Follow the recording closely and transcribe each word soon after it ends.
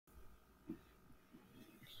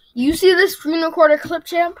You see this screen recorder clip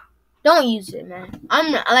champ? Don't use it, man.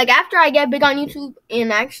 I'm like, after I get big on YouTube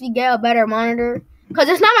and actually get a better monitor, because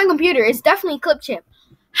it's not my computer, it's definitely clip champ.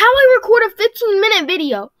 How I record a 15-minute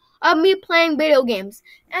video of me playing video games,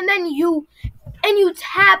 and then you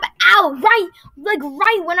tap out right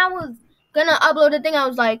when I was gonna upload the thing. I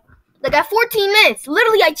was like at 14 minutes.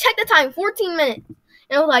 Literally, I checked the time, 14 minutes,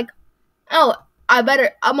 and I was like, oh,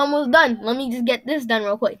 I'm almost done. Let me just get this done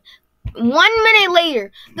real quick. 1 minute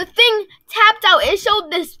later, the thing tapped out. It showed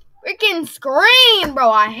this freaking screen, bro.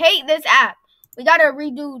 I hate this app. We gotta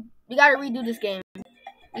redo this game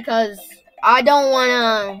because I don't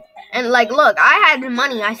wanna. And like, look, I had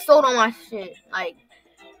money. I sold all my shit. Like,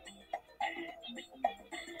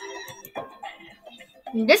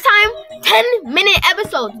 this time, 10-minute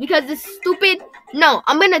episodes because it's stupid. No,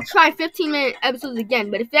 I'm gonna try 15-minute episodes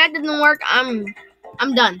again. But if that doesn't work, I'm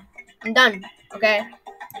done. I'm done. Okay.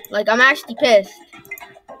 Like, I'm actually pissed.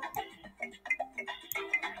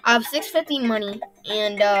 I have $6.50 money,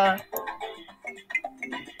 and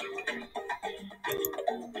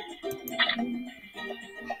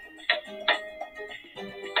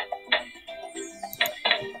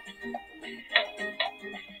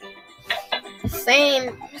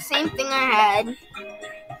same thing I had.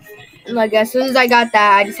 Like, as soon as I got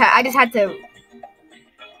that, I just had to.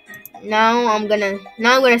 Now I'm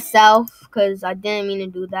gonna sell because I didn't mean to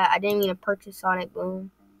do that. I didn't mean to purchase Sonic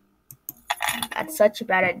Boom. That's such a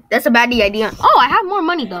bad idea. That's a bad idea. Oh, I have more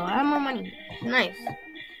money though. I have more money. Nice.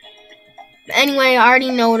 But anyway, I already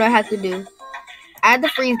know what I have to do. Add the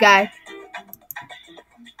freeze guy.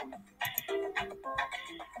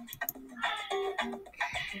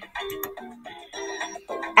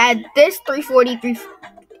 Add this 343.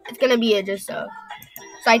 It's gonna be just a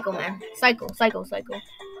cycle, man. Cycle.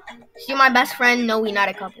 She my best friend. No, we not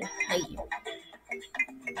a couple. Hate you.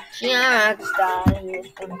 She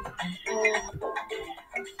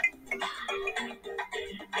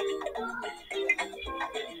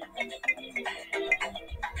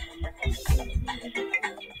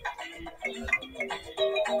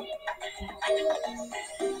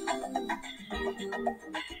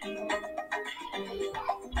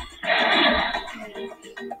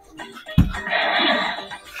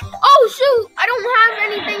Oh shoot! I don't have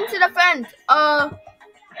anything to defend.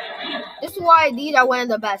 This is why these are one of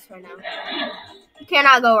the best right now. You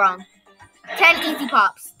cannot go wrong. 10 easy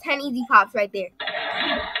pops. 10 easy pops right there.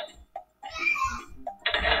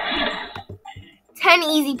 10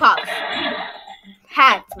 easy pops.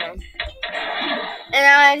 Hats, man. And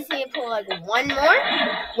I just need to pull like one more.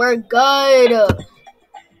 We're good.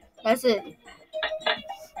 That's it.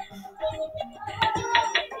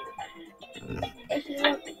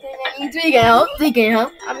 You can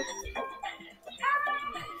help.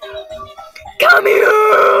 Come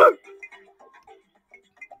here!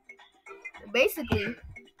 Basically,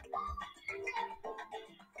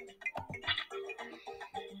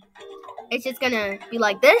 it's just gonna be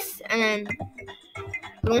like this, and then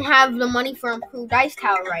we don't have the money for improved ice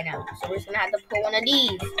tower right now, so we're just gonna have to pull one of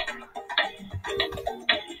these.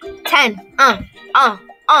 10.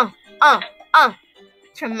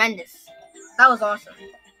 Tremendous. That was awesome.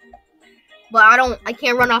 But I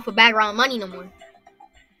can't run off of background money no more.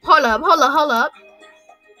 Hold up.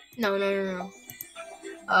 No.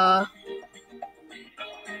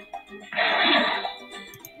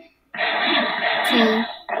 2.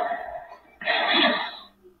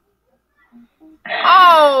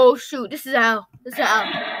 Oh shoot, this is L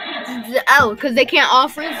because they can't all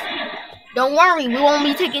freeze. Don't worry, we won't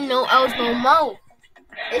be taking no L's no more.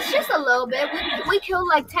 It's just a little bit. We killed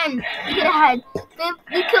like 10. We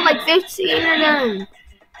killed like 15 of them.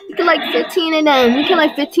 We killed like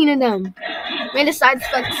 15 of them. Made the side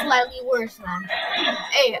effect slightly worse, man.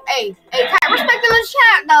 Hey, type respect in the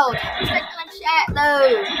chat though.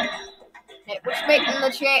 Hey, respect in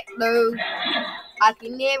the chat though. I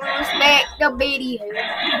can never respect the video.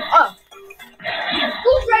 Oh.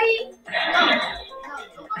 Who's ready? No.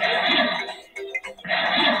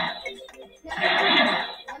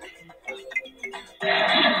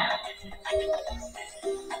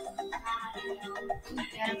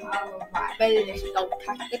 Let's go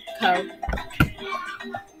touch the code.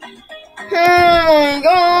 Oh my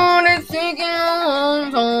god, it's taking a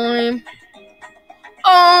long time.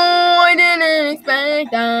 Oh, I didn't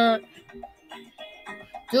expect that.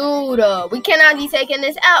 Dude, we cannot be taking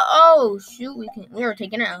this out. Oh, shoot, we are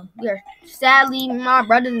taking it out. We are, sadly, my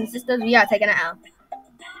brothers and sisters, we are taking it out.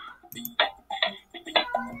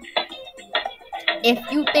 If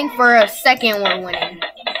you think for a second we're winning,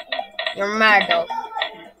 you're mad, though.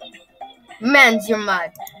 You're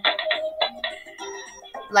mad.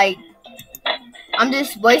 Like, I'm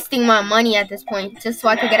just wasting my money at this point just so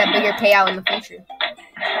I could get a bigger payout in the future.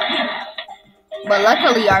 But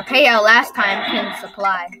luckily, our payout last time can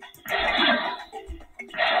supply.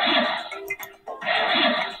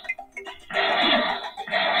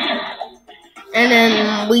 And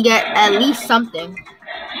then we get at least something.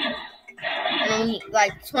 And then we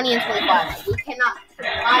like 20 and 25. We cannot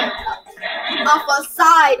supply ourselves off a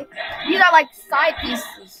side. These are like side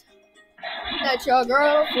pieces that your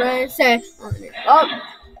girlfriend said on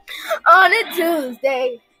a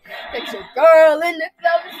Tuesday. That your girl in the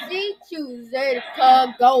club, she Tuesday. The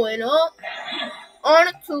club going up on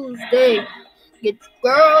a Tuesday. Get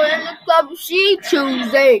your girl in the club, she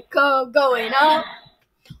Tuesday. Club going up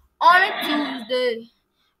on a Tuesday.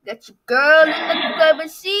 Get your girl in the club,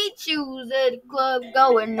 and she Tuesday. The club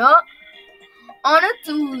going up on a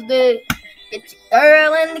Tuesday. Get your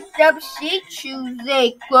girl in the club, she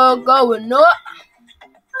Tuesday. Club going up.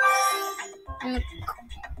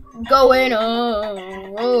 Going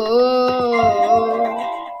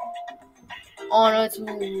on a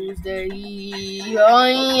Tuesday.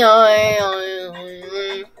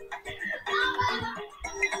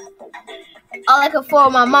 I like it for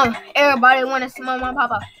my mom. Everybody want to see mama and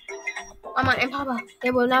papa. Mama and papa,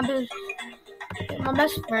 they will not be my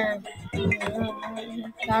best friend.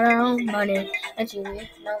 Got her own money, and she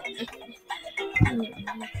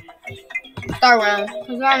start round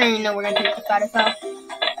because I don't even know we're gonna take the fattest out.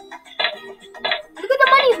 Look at the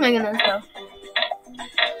money he's making us though.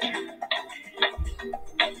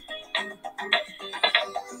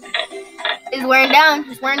 It's wearing down.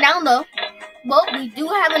 It's wearing down though. But we do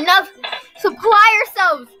have enough. Supply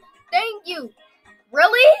ourselves. Thank you.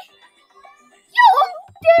 Really? Yo, I'm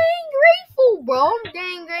dang grateful, bro. I'm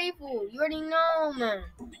dang grateful. You already know, man.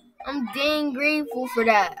 I'm dang grateful for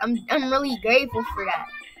that. I'm really grateful for that.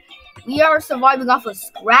 We are surviving off of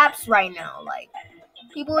scraps right now. Like,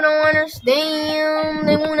 people don't understand.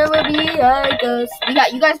 They won't ever be like us.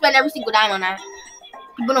 You guys spend every single dime on that.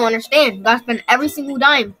 People don't understand. You guys spend every single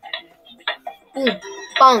dime. Boom,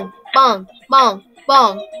 bong, bong, bong,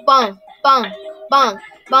 bong, bong, bong, bong,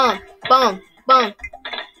 bong, bong, bong.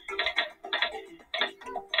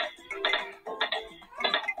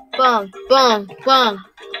 Bong, bong, bong.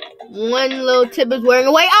 One little tip is wearing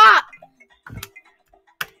away. Ah!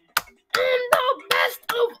 I'm the best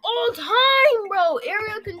of all time, bro.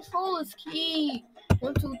 Area control is key.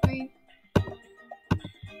 1, 2, 3.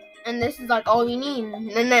 And this is like all we need.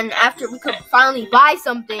 And then after we could finally buy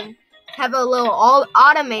something, have it a little all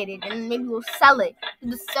automated, and maybe we'll sell it. Do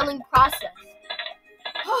the selling process.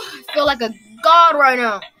 I feel like a god right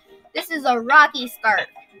now. This is a rocky start.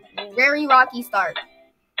 Very rocky start.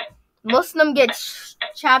 Most of them get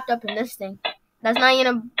chapped up in this thing. It's not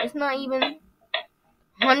even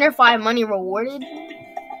 105 money rewarded.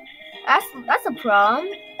 That's a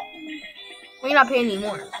problem. We're not paying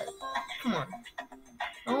anymore. Come on.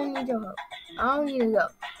 I don't need your help. I don't need to go.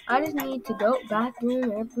 I just need to go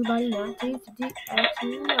bathroom. Everybody not to do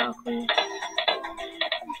actually awkward.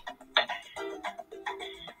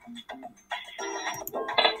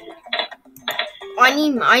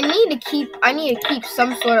 I need to keep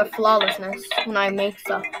some sort of flawlessness when I make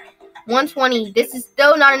stuff. 120. This is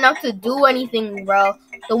still not enough to do anything, bro.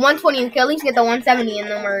 The 120, we can at least get the 170, and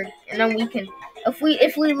then we can. If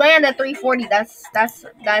we land at 340, that's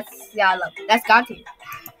yeah, look, that's got to.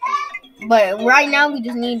 But right now we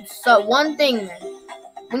just need one thing, man.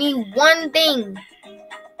 We need one thing,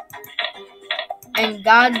 and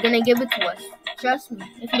God's gonna give it to us. Trust me.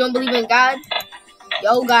 If you don't believe in God,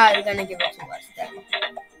 yo, God is gonna give it to us.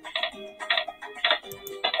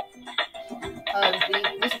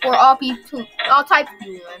 This for all people, all types of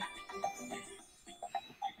people, man.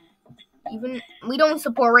 Even we don't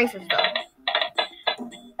support races though,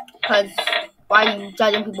 because why are you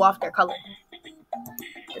judging people off their color?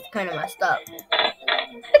 It's kind of messed up.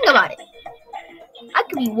 Think about it. I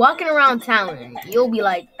could be walking around town and you'll be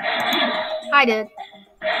like, "Hi, dude."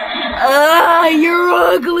 You're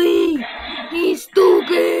ugly. He's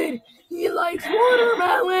stupid. He likes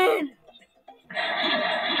watermelon.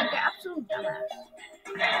 Like an absolute dumbass.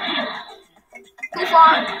 Too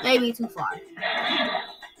far? Maybe too far.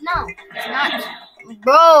 No, it's not.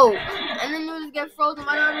 Bro. And then you just get frozen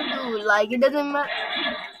by another dude. Like, it doesn't matter.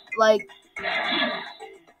 Like,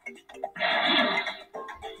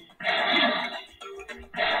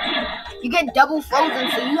 you get double frozen,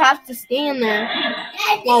 so you have to stand there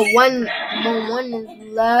while one is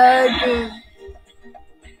lagging.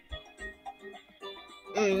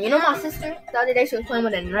 You know my sister? The other day she was playing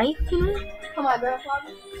with a knife, you know? Come on, grandpa.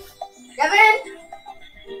 Devin!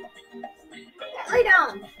 Lay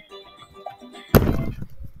down.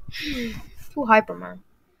 Too hyper, man.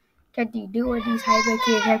 Can't you do what these hyper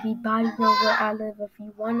kids? Everybody know where I live. If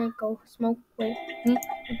you wanna go smoke with me,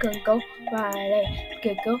 you can go by LA. You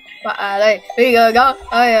can go by LA. We can go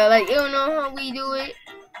by LA. You know how we do it.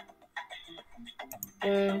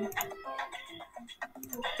 Boom.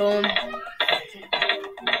 Boom.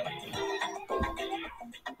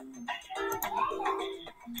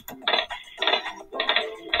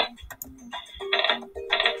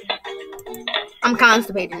 I'm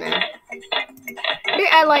constipated, man.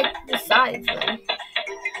 I like the sides, man.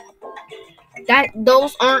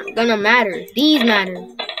 Those aren't gonna matter. These matter.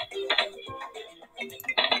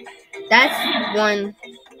 That's one.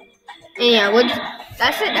 And yeah,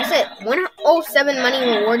 that's it. 107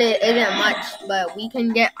 money rewarded isn't much, but we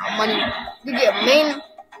can get money. We get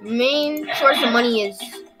main source of money is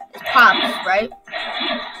pops, right?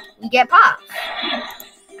 We get pops.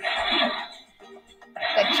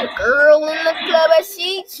 Got your girl in the club, I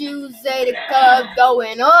see Tuesday, the club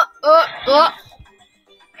going up. Oh,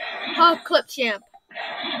 Clip Champ.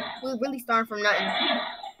 We're really starting from nothing.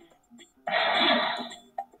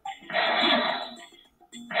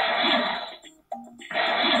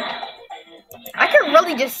 I could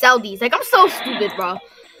really just sell these. Like, I'm so stupid, bro.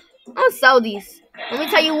 I'm gonna sell these. Let me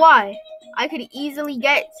tell you why. I could easily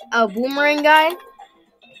get a boomerang guy.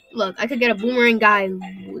 Look, I could get a boomerang guy,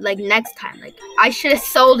 like, next time. Like, I should have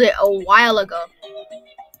sold it a while ago.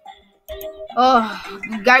 Oh,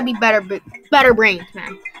 you gotta be better brains,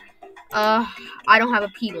 man. I don't have a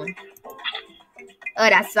P one. Oh,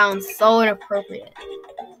 that sounds so inappropriate.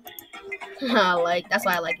 That's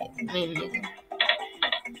why I like it. Main music.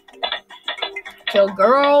 Your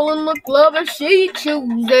girl in the club and she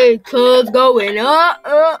Tuesday, club's going up,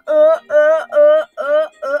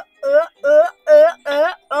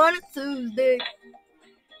 on a Tuesday.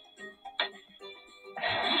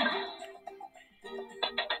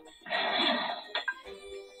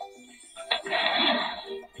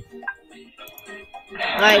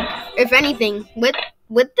 Like, if anything, with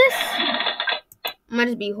this, it might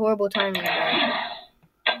just be horrible timing.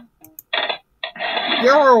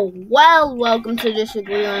 You're welcome to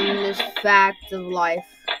disagree on this fact of life.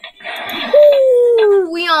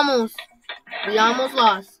 Woo, we almost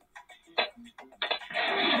lost.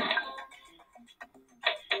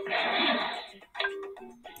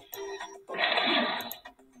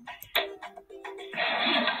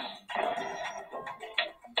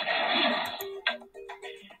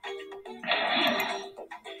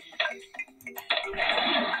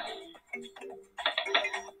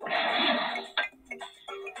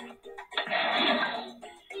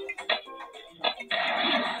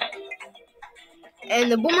 And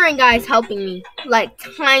the boomerang guy is helping me, like,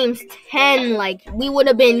 times 10. Like, we would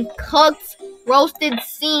have been cooked, roasted,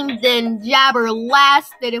 steamed, and jabber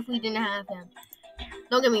lasted if we didn't have him.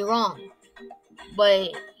 Don't get me wrong, but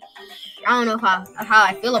I don't know how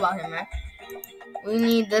I feel about him, man. We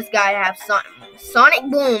need this guy to have Sonic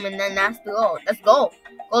Boom, and then that's the goal. That's goal.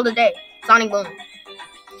 Goal today. Sonic Boom.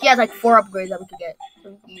 He has like 4 upgrades that we could get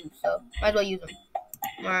to use, so might as well use them.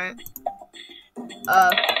 Alright.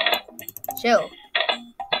 Chill.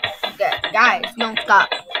 Yeah, guys, we almost got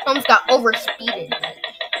overspeeded. And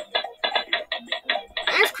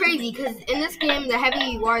it's crazy because in this game, the heavier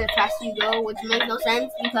you are, the faster you go, which makes no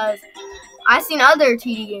sense because I've seen other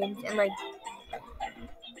TD games and like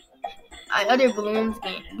other balloons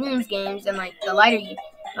games, and like the lighter you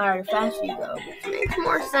are, the faster you go, which makes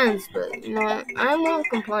more sense. But you know, I won't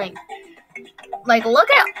complain. Like, look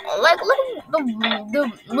at the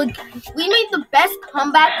we made the best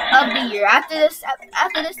comeback of the year after this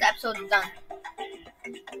episode is done.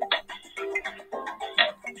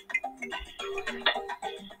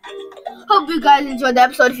 Hope you guys enjoyed the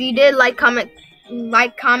episode. If you did, like, comment,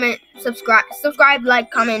 subscribe, like,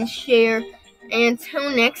 comment, share. And until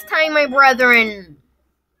next time, my brethren.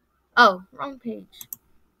 Oh, wrong page.